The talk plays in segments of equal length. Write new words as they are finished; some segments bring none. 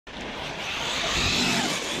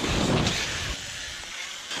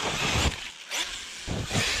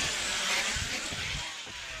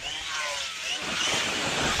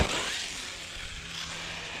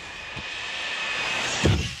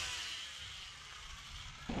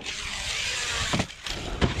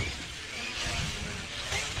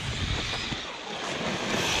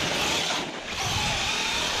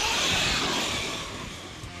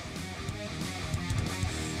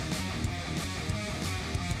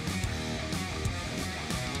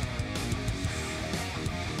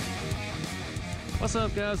What's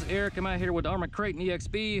up guys, Eric. I'm out here with ARRMA Kraton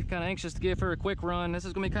EXB. Kind of anxious to give her a quick run. This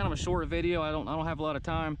is gonna be kind of a short video. I don't have a lot of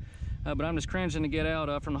time, but I'm just cringing to get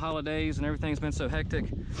out from the holidays and everything's been so hectic.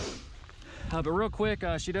 But real quick,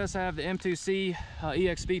 she does have the M2C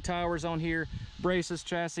EXB towers on here, braces,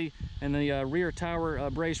 chassis, and the rear tower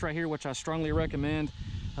brace right here, which I strongly recommend.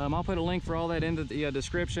 I'll put a link for all that into the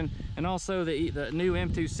description, and also the new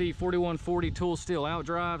M2C 4140 tool steel out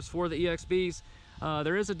drives for the EXBs.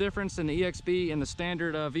 There is a difference in the EXB and the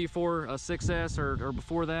standard V4 6S or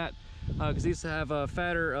before that, because these have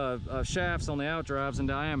fatter shafts on the out drives in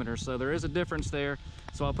diameter, so there is a difference there.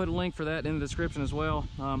 So I'll put a link for that in the description as well.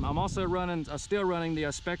 I'm also still running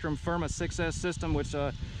the Spectrum Firma 6S system, which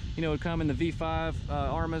would come in the V5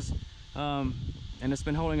 ARRMAs, and it's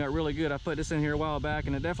been holding up really good. I put this in here a while back,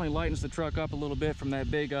 and it definitely lightens the truck up a little bit from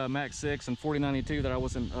that big Max 6 and 4092 that I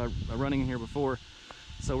wasn't running in here before.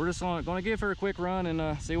 So we're just going to give her a quick run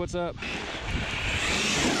and see what's up.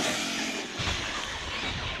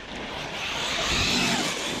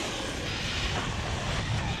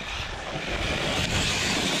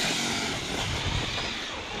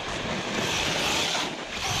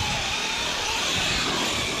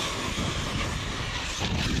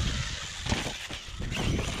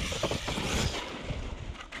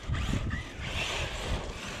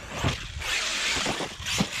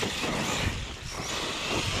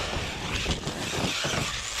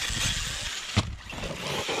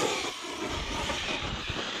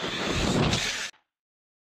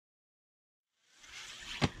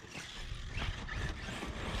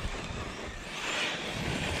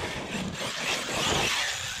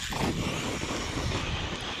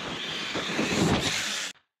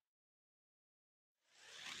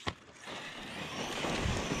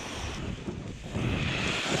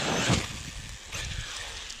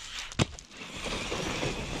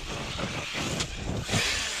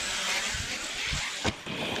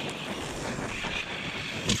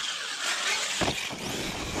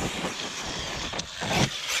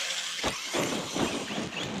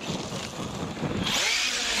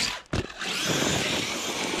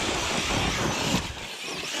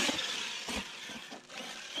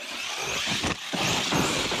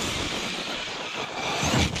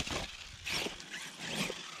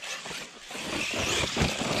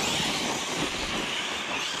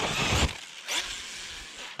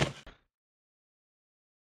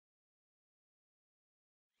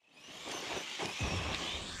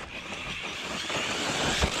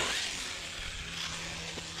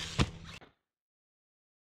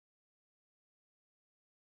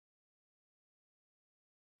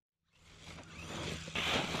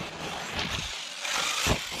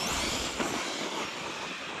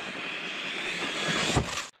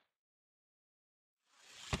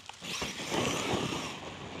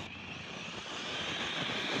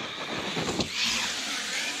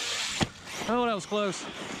 Oh, that was close.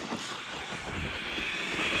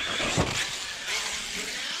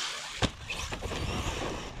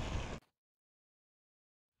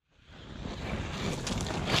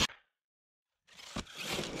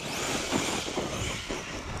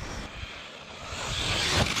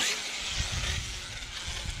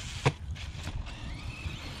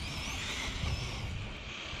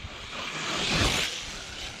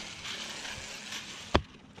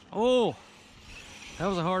 Oh, that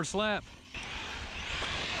was a hard slap.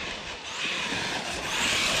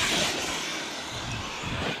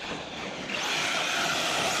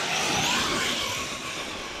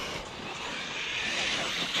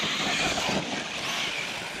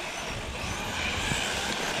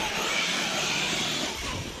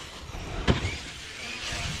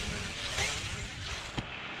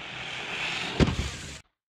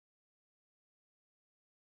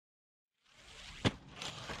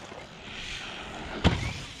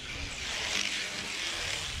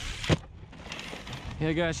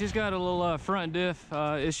 Yeah guys, she's got a little front diff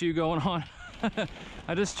issue going on.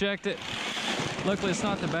 I just checked it. Luckily it's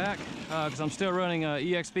not the back, because I'm still running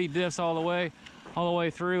EXB diffs all the way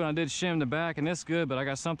through, and I did shim the back and it's good, but I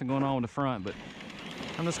got something going on with the front. But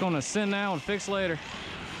I'm just going to send now and fix later.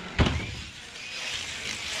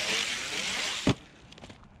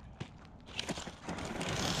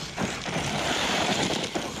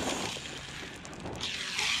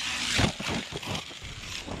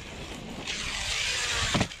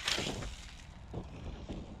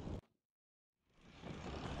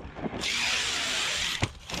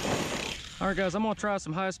 Alright guys, I'm going to try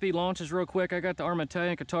some high-speed launches real quick. I got the ARRMA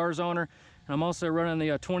Italian guitars on her, and I'm also running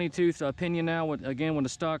the 20-tooth pinion now, with the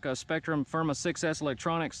stock Spectrum Firma 6S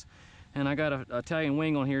electronics. And I got an Italian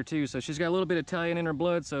wing on here too, so she's got a little bit of Italian in her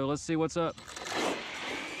blood, so let's see what's up.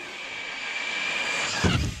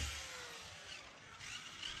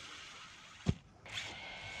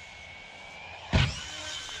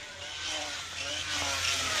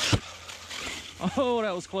 Oh,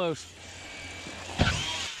 that was close.